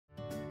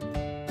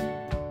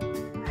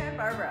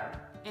Barbara.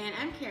 And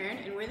I'm Karen,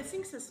 and we're the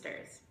Sing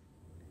Sisters.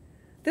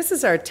 This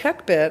is our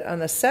tech bit on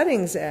the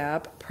Settings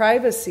app,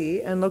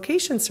 Privacy and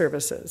Location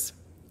Services.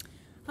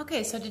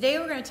 Okay, so today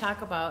we're going to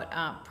talk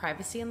about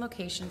privacy and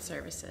location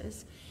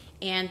services.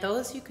 And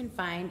those you can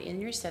find in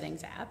your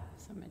Settings app.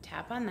 So I'm going to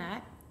tap on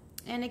that.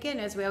 And again,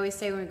 as we always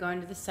say when we go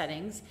into the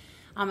settings,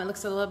 it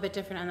looks a little bit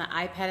different on the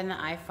iPad and the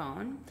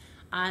iPhone.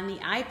 On the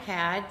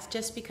iPad,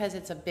 just because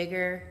it's a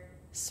bigger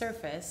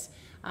surface,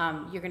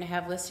 you're going to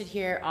have listed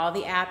here all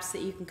the apps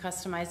that you can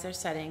customize their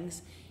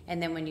settings,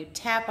 and then when you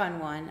tap on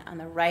one, on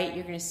the right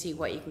you're going to see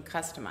what you can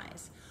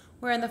customize.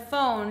 Where on the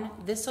phone,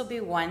 this will be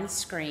one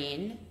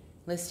screen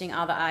listing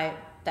all the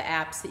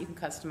apps that you can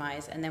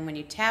customize, and then when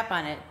you tap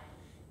on it,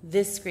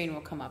 this screen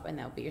will come up and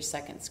that'll be your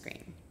second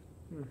screen.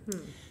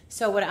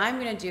 So what I'm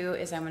going to do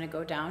is I'm going to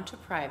go down to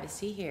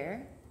privacy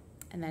here,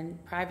 and then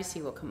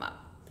privacy will come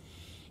up.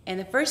 And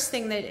the first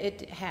thing that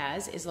it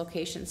has is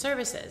location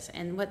services,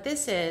 and what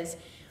this is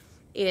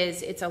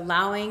it's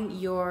allowing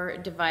your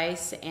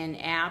device and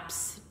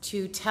apps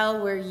to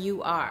tell where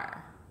you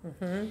are.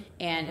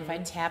 And if I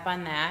tap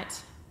on that,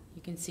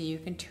 you can see you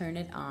can turn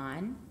it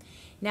on.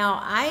 Now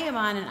I am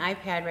on an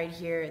iPad right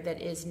here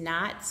that is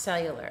not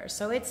cellular,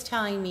 so it's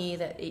telling me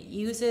that it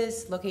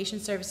uses, location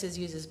services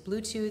uses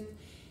Bluetooth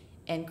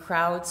and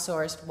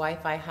crowdsourced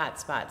Wi-Fi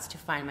hotspots to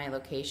find my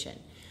location.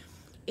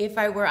 If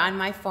I were on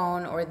my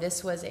phone or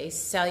this was a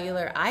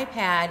cellular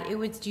iPad, it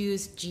would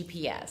use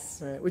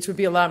GPS. Right, which would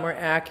be a lot more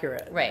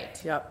accurate.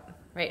 Right. Yep.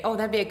 Right. Oh,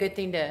 that'd be a good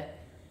thing to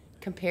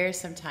compare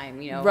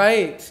sometime, you know.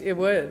 Right, it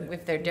would.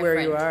 If they're different.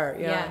 Where you are,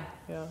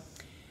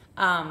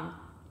 yeah.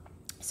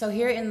 So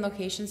here in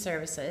location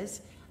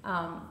services,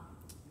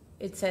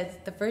 it says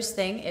the first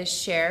thing is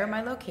share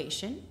my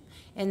location.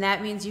 And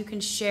that means you can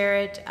share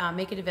it,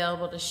 make it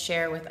available to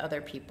share with other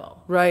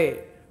people.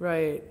 Right.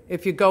 Right.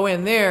 If you go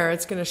in there,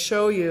 it's going to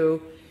show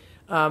you,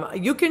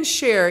 you can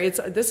share,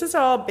 this is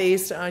all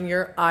based on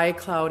your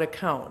iCloud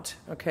account,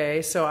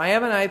 okay? So I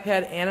have an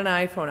iPad and an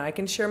iPhone. I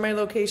can share my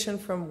location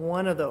from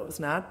one of those,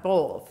 not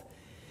both.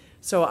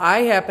 So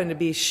I happen to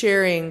be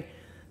sharing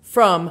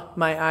from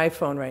my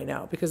iPhone right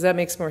now because that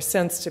makes more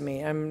sense to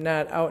me. I'm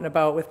not out and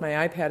about with my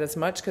iPad as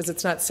much because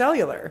it's not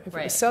cellular. If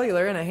it was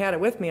cellular and I had it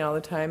with me all the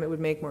time, it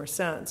would make more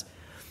sense.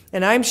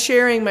 And I'm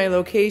sharing my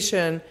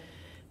location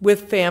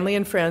with family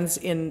and friends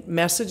in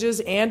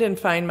messages and in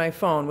Find My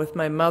Phone with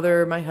my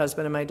mother, my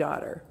husband, and my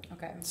daughter.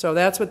 Okay. So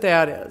that's what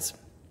that is.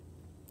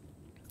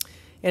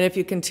 And if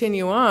you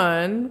continue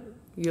on,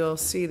 you'll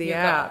see the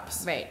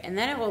apps. Right, and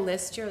then it will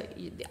list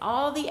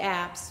all the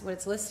apps. What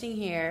it's listing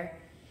here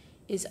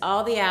is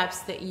all the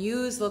apps that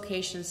use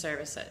location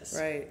services.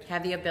 Right.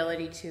 Have the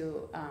ability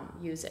to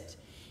use it.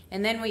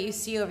 And then what you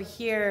see over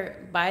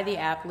here by the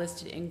app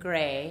listed in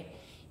gray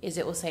is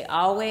it will say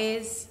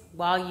always,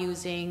 while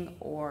using,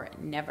 or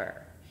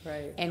never.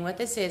 Right. And what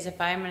this is,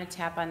 if I'm going to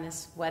tap on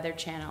this Weather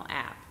Channel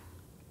app,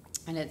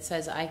 and it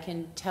says I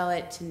can tell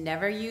it to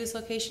never use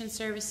location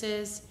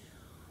services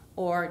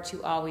or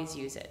to always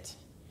use it.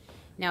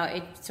 Now,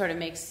 it sort of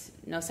makes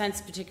no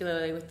sense,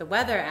 particularly with the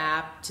weather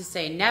app, to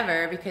say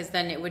never, because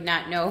then it would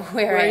not know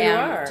where I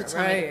am to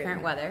tell me the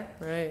current weather.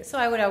 Right. So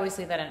I would always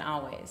leave that on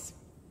always.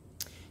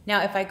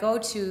 Now, if I go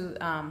to,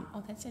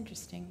 oh, that's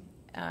interesting.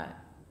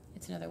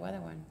 It's another weather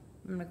one.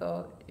 I'm going to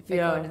go, if I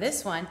go to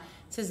this one,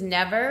 it says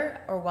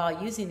never or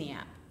while using the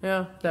app.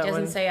 Yeah, that one. It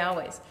doesn't say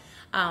always.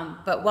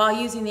 But while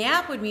using the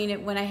app would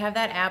mean when I have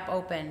that app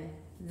open,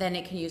 then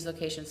it can use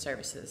location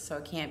services. So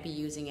it can't be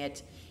using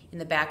it in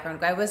the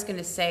background. I was going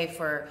to say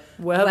for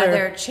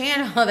Weather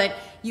Channel that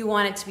you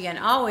want it to be on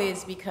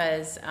always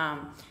because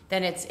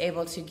then it's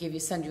able to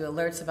send you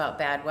alerts about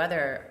bad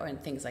weather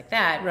and things like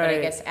that. Right. But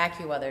I guess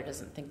AccuWeather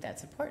doesn't think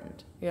that's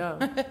important.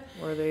 Yeah,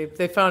 or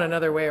they found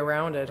another way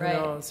around it. Who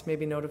knows?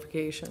 Maybe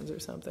notifications or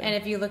something. And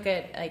if you look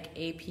at like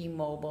AP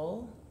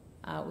Mobile,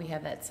 we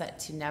have that set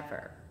to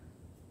never.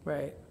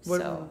 Right.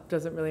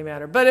 Doesn't really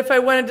matter. But if I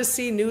wanted to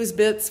see news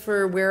bits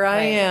for where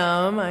I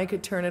am, I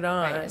could turn it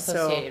on. Right.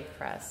 Associated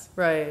Press.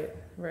 Right.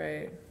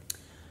 Right.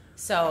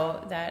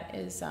 So that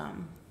is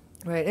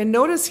right. And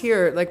notice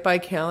here, like by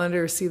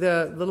calendar, see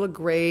the little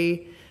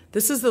gray.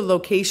 This is the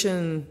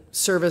location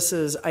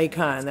services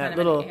icon. It's that kind of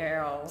little an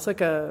arrow. It's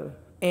like a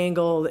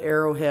angled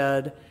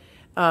arrowhead.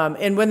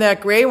 And when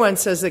that gray one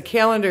says the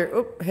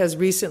calendar has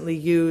recently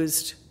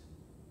used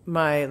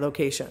my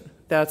location,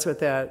 that's what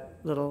that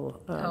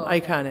little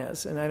icon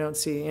is. And I don't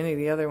see any of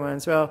the other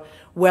ones. Well,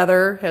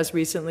 weather has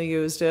recently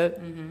used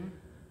it.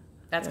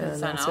 That's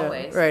because it's on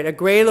always. Right. A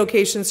gray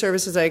location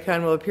services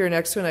icon will appear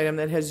next to an item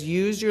that has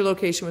used your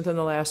location within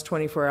the last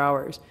 24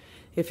 hours.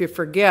 If you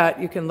forget,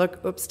 you can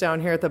look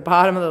down here at the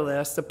bottom of the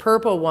list. The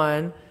purple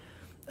one,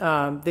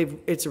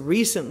 it's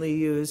recently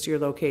used your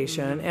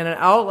location. And an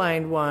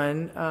outlined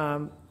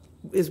one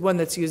is one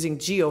that's using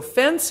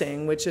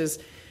geofencing, which is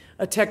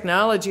a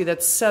technology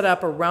that's set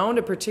up around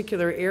a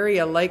particular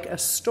area, like a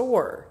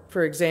store,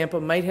 for example,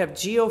 might have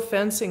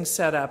geofencing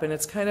set up, and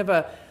it's kind of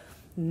a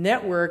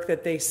network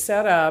that they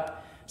set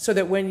up so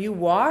that when you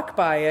walk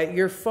by it,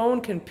 your phone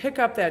can pick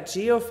up that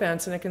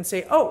geofence and it can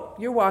say, oh,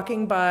 you're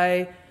walking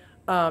by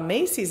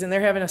Macy's, and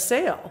they're having a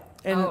sale.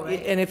 And,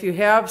 right. and if you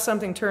have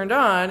something turned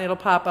on, it'll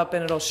pop up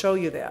and it'll show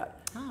you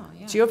that. Oh,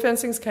 yeah.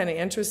 Geofencing is kind of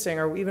interesting,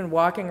 or even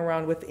walking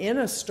around within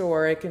a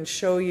store, it can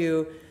show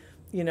you,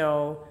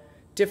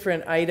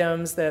 different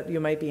items that you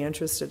might be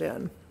interested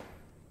in.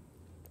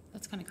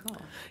 That's kind of cool.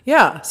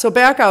 Yeah, so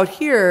back out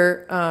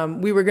here,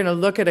 we were going to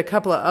look at a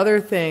couple of other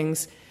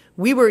things.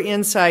 We were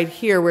inside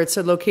here where it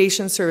said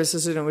location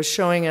services, and it was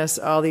showing us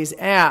all these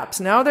apps.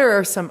 Now there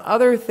are some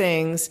other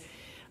things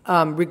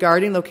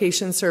regarding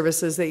location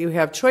services that you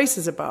have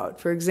choices about.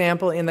 For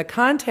example, in the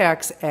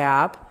Contacts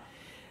app,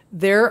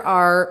 there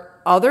are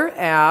other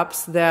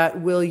apps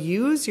that will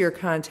use your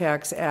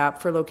Contacts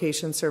app for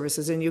location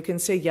services, and you can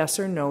say yes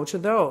or no to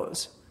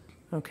those.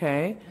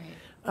 Okay?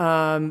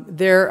 Right.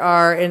 There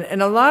are,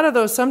 and a lot of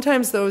those,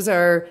 sometimes those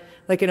are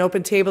like an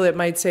open table. It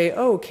might say,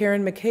 oh,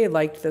 Karen McKay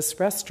liked this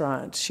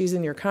restaurant. She's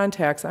in your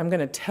contacts. I'm going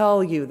to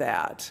tell you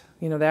that,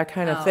 that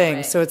kind of thing.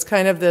 Right. So it's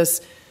kind of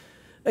this,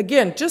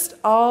 again, just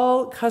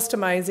all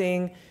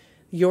customizing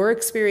your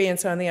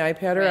experience on the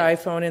iPad or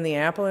iPhone in the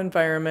Apple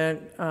environment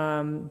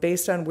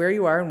based on where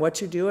you are and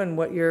what you do and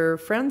what your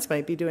friends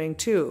might be doing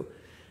too.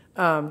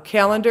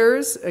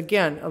 Calendars,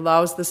 again,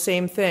 allows the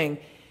same thing.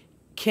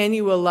 Can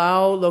you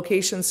allow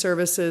location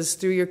services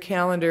through your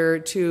calendar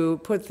to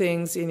put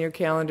things in your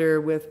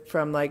calendar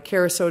from like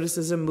Carasotis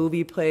is a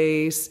movie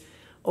place,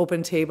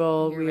 Open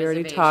Table, we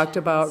already talked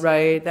about,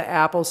 right? The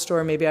Apple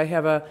Store, maybe I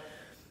have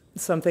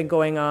something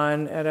going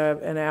on at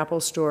an Apple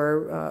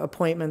Store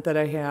appointment that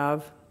I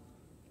have.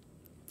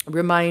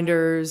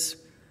 Reminders,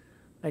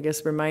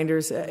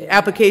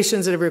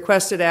 applications that have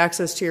requested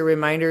access to your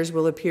reminders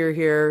will appear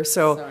here.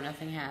 So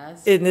nothing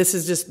has. And this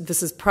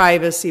is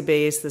privacy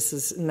based. This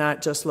is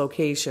not just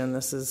location.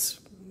 This is,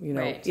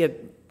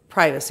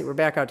 privacy. We're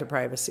back out to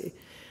privacy.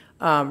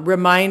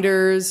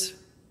 Reminders,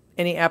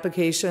 any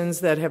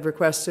applications that have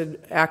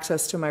requested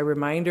access to my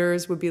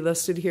reminders would be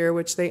listed here,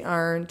 which they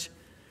aren't.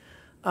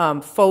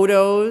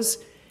 Photos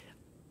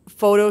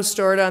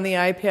stored on the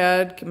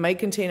iPad might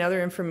contain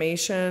other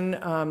information,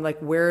 like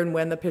where and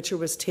when the picture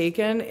was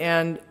taken,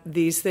 and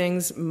these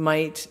things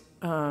might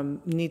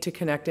need to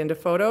connect into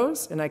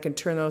Photos, and I can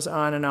turn those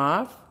on and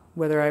off,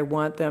 whether I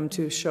want them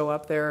to show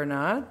up there or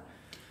not.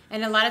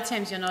 And a lot of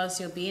times you'll notice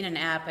you'll be in an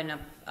app and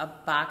a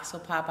box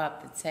will pop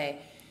up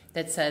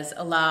that says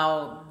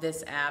allow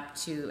this app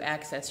to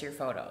access your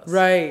photos.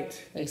 Right.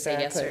 You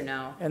exactly. say yes or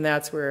no. And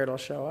that's where it'll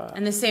show up.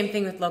 And the same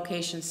thing with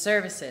location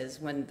services.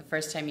 When the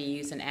first time you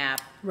use an app,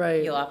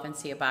 you'll often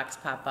see a box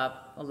pop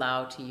up,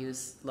 allow to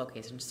use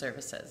location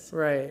services.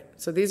 Right.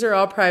 So these are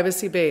all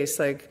privacy based.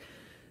 Like,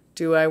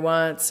 do I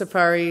want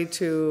Safari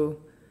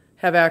to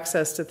have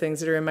access to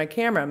things that are in my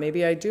camera?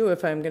 Maybe I do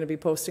if I'm going to be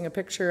posting a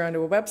picture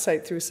onto a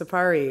website through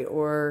Safari,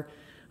 or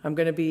I'm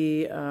going to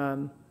be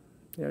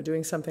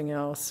doing something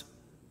else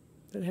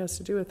that has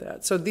to do with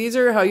that. So these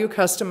are how you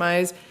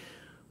customize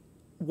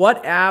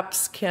what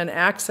apps can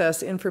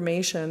access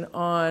information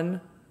on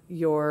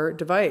your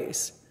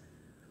device.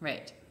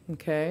 Right.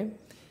 Okay.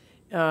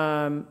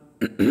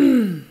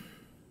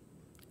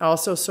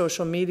 Also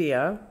social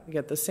media, you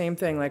get the same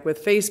thing like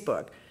with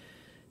Facebook.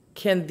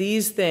 Can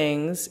these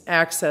things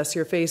access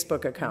your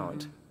Facebook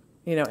account? Mm-hmm.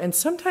 And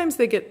sometimes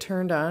they get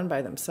turned on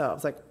by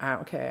themselves. Like,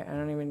 okay, I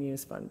don't even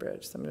use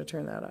FunBridge, so I'm going to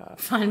turn that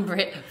off.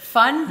 FunBridge?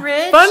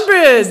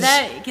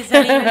 FunBridge! Is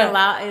that even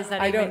allowed? Is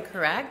that even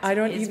correct?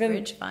 Is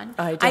Bridge fun?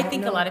 I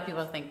think a lot of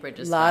people think Bridge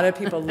is fun. A lot of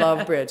people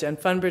love Bridge, and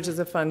FunBridge is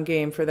a fun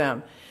game for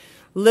them.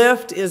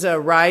 Lyft is a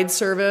ride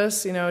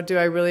service.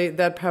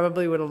 That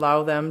probably would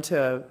allow them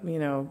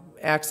to,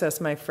 access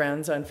my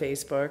friends on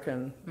Facebook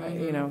and,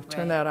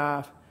 turn that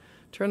off.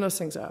 Turn those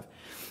things off.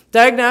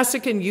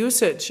 Diagnostic and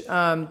Usage.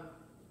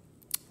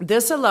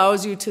 This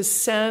allows you to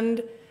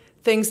send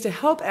things to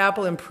help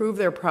Apple improve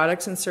their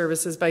products and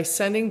services by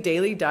sending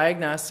daily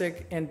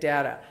diagnostic and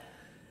data.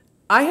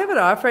 I have it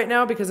off right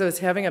now because I was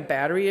having a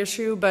battery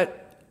issue,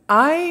 but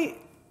I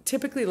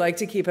typically like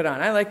to keep it on.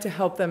 I like to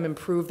help them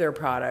improve their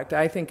product.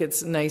 I think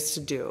it's nice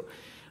to do.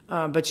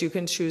 But you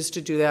can choose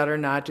to do that or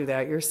not do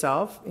that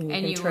yourself. And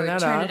you can turn that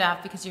off. And you turn it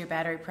off because of your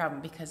battery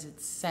problem, because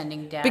it's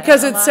sending data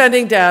Because it's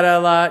sending data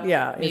a lot,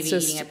 yeah. Maybe it's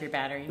just eating up your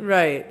battery.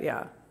 Right,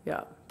 yeah.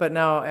 But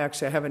now,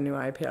 actually, I have a new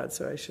iPad,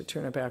 so I should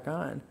turn it back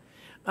on.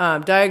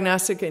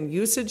 Diagnostic and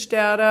usage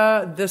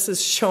data. This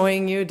is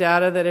showing you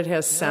data that it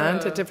has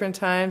sent at different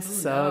times.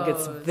 So it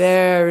gets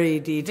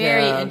very detailed.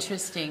 Very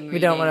interesting reading. We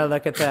don't want to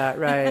look at that.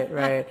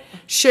 Right.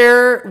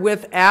 Share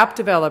with app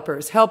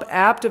developers. Help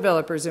app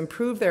developers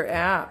improve their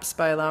apps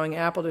by allowing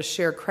Apple to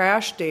share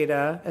crash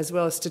data as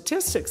well as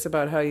statistics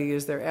about how you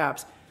use their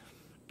apps.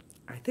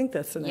 I think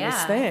that's a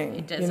nice thing.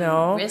 It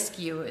doesn't risk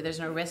you. There's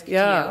no risk to you.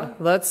 Yeah,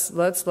 let's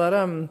let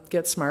them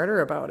get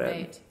smarter about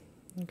it.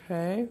 Right.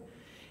 Okay.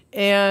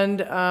 And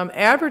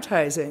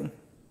advertising.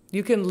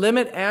 You can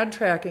limit ad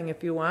tracking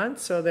if you want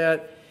so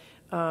that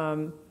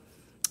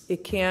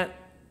it can't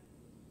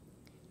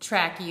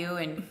track you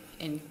and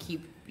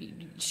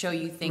show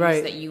you things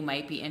that you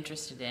might be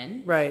interested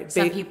in. Right.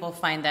 Some people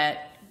find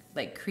that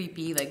like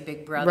creepy, like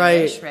Big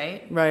Brother-ish,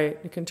 right? Right.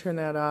 You can turn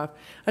that off.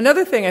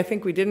 Another thing I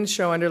think we didn't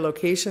show under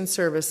location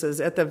services,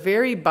 at the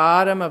very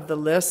bottom of the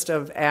list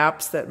of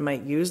apps that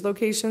might use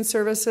location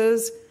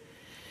services,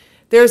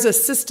 there's a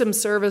system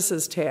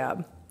services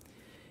tab.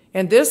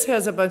 And this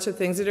has a bunch of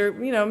things that are,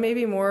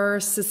 maybe more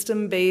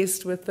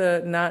system-based with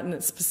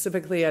not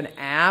specifically an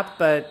app,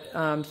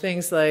 but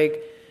things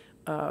like,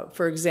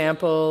 for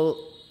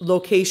example,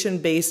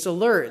 location-based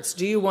alerts.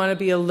 Do you want to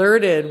be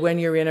alerted when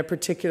you're in a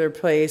particular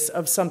place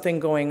of something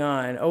going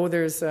on? Oh,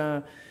 there's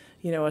a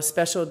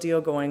special deal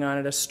going on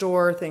at a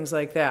store, things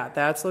like that.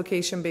 That's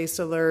location-based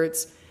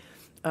alerts.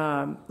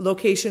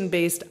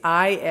 Location-based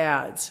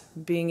ads,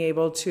 being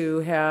able to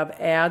have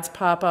ads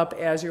pop up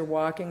as you're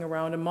walking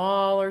around a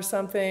mall or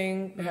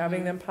something,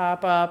 having them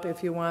pop up.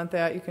 If you want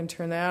that, you can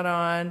turn that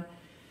on.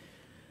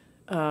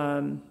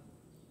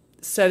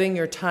 Setting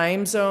your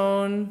time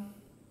zone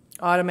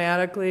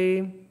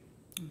automatically.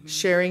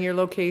 Sharing your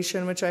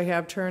location, which I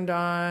have turned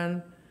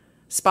on.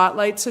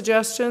 Spotlight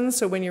suggestions,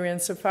 so when you're in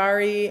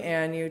Safari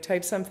and you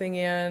type something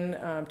in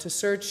to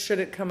search, should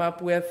it come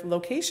up with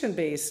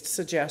location-based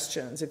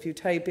suggestions? If you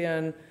type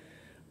in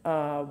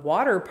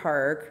water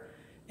park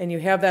and you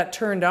have that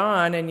turned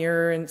on and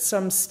you're in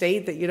some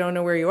state that you don't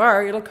know where you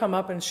are, it'll come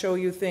up and show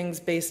you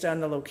things based on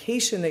the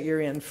location that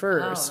you're in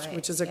first,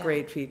 which is a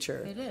great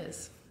feature. It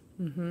is.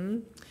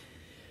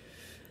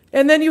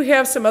 And then you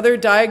have some other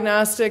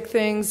diagnostic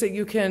things that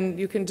you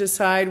can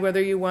decide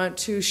whether you want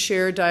to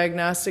share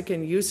diagnostic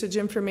and usage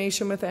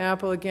information with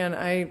Apple. Again,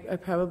 I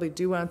probably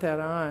do want that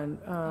on.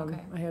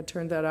 I had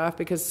turned that off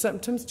because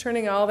sometimes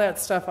turning all that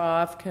stuff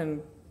off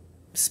can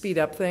speed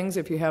up things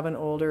if you have an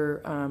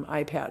older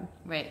iPad.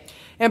 Right.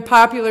 And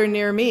popular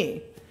near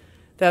me.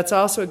 That's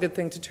also a good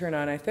thing to turn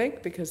on, I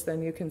think, because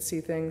then you can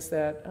see things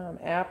that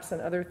apps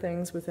and other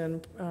things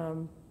within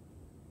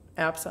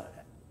apps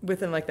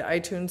within like the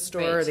iTunes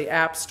store or the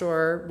App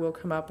Store will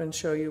come up and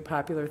show you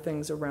popular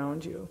things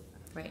around you.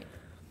 Right.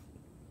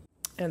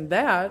 And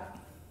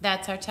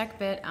that's our tech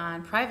bit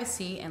on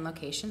privacy and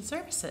location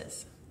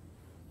services.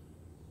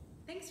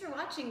 Thanks for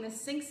watching the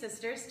Sync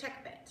Sisters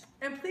Tech Bit.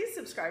 And please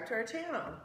subscribe to our channel.